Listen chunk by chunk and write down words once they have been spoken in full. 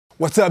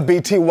What's up,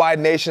 BTY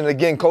Nation?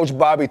 Again, Coach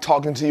Bobby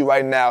talking to you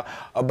right now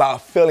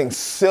about feeling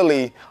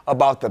silly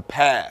about the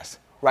past,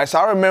 right? So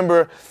I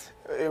remember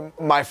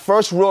my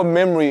first real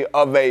memory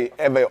of a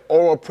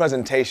oral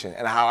presentation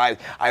and how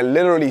I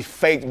literally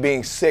faked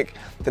being sick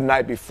the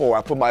night before.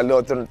 I put my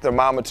little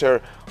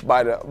thermometer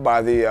by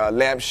the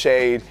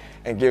lampshade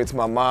and gave it to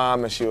my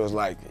mom, and she was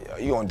like,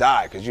 "You're gonna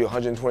die because you're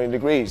 120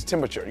 degrees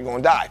temperature. You're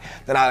gonna die."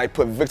 Then I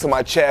put Vicks on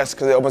my chest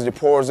because it opens your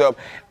pores up,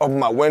 open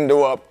my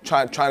window up,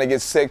 trying to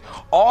get sick.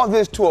 All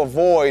this to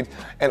avoid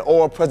an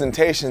oral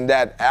presentation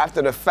that,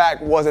 after the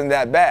fact, wasn't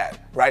that bad,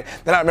 right?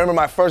 Then I remember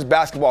my first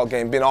basketball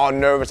game, being all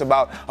nervous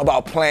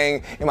about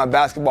playing in my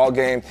basketball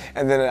game,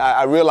 and then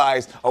I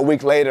realized a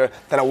week later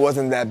that I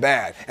wasn't that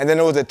bad. And then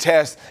there was a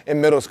test in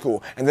middle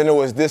school, and then there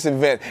was this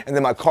event, and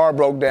then my car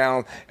broke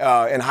down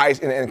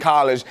in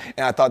college,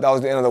 and I thought that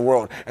was the end of the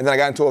world. And then I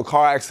got into a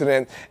car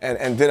accident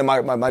and then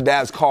my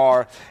dad's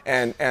car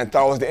and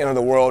thought it was the end of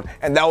the world,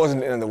 and that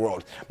wasn't the end of the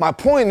world. My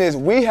point is,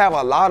 we have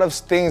a lot of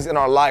things in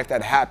our life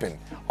that happen.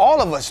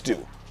 All of us do,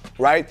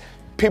 right?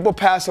 People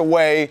pass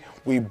away,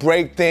 we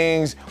break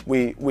things,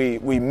 we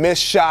miss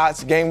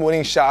shots,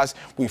 game-winning shots,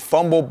 we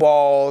fumble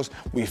balls,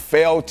 we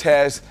fail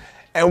tests,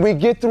 and we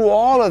get through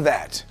all of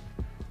that.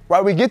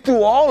 Right, we get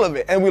through all of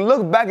it, and we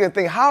look back and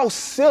think, how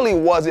silly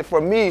was it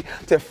for me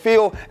to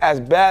feel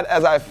as bad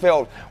as I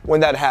felt when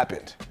that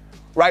happened?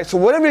 Right, so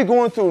whatever you're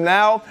going through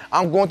now,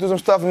 I'm going through some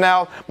stuff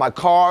now. My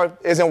car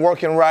isn't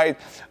working right.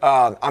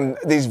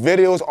 These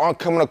videos aren't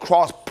coming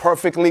across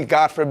perfectly,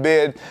 God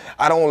forbid.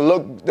 I don't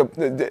look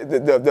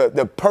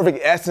the perfect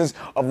essence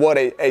of what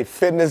a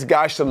fitness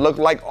guy should look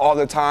like all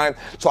the time.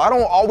 So I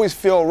don't always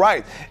feel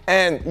right,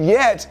 and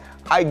yet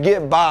I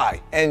get by,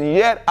 and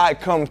yet I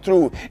come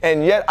through,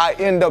 and yet I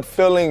end up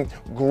feeling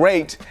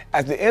great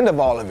at the end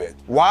of all of it.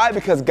 Why?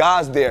 Because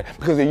God's there,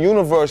 because the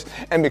universe,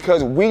 and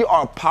because we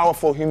are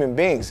powerful human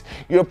beings.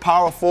 You're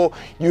powerful.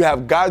 You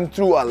have gotten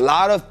through a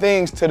lot of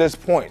things to this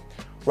point,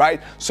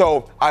 right?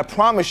 So I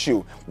promise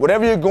you,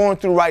 whatever you're going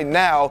through right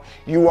now,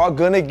 you are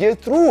gonna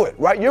get through it,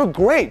 right? You're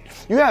great.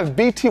 You have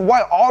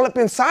BTY all up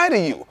inside of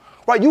you.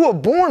 Right, you were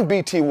born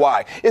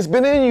BTY. It's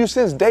been in you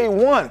since day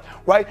one,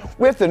 right?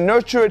 We have to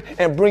nurture it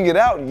and bring it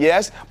out,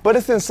 yes, but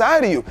it's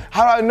inside of you.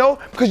 How do I know?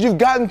 Because you've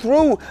gotten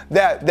through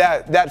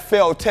that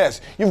failed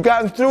test. You've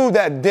gotten through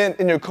that dent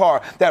in your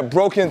car, that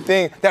broken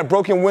thing, that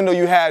broken window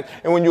you had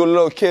and when you were a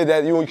little kid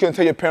that you couldn't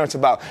tell your parents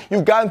about.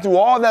 You've gotten through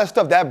all that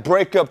stuff, that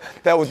breakup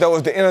that was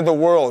the end of the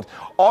world.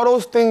 All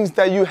those things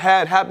that you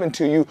had happen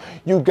to you,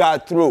 you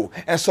got through.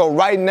 And so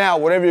right now,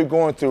 whatever you're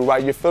going through,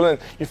 right, you're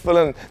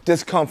feeling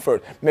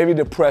discomfort, maybe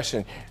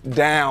depression,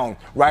 down,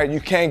 right? You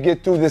can't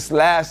get through this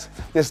last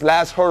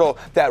hurdle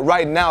that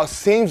right now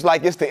seems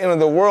like it's the end of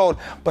the world,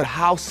 but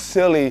how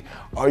silly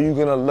are you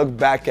gonna look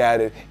back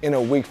at it in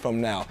a week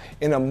from now,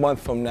 in a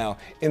month from now,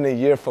 in a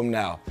year from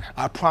now?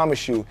 I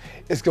promise you,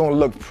 it's gonna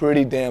look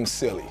pretty damn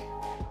silly.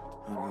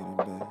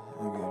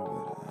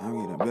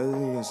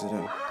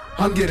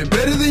 I'm getting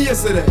better than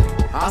yesterday.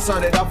 I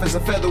started off as a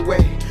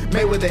featherweight,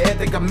 made with the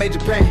ethic of major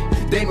pain.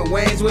 Damon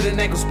Wayans with an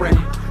ankle sprain.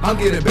 I'm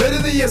getting better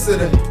than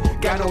yesterday.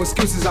 Got no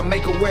excuses, I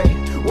make a way.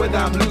 Whether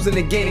I'm losing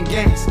or gaining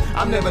gains,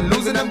 I'm never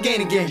losing, I'm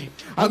gaining game.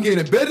 I'm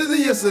getting better than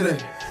yesterday.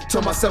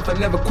 Told myself I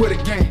never quit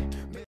a game.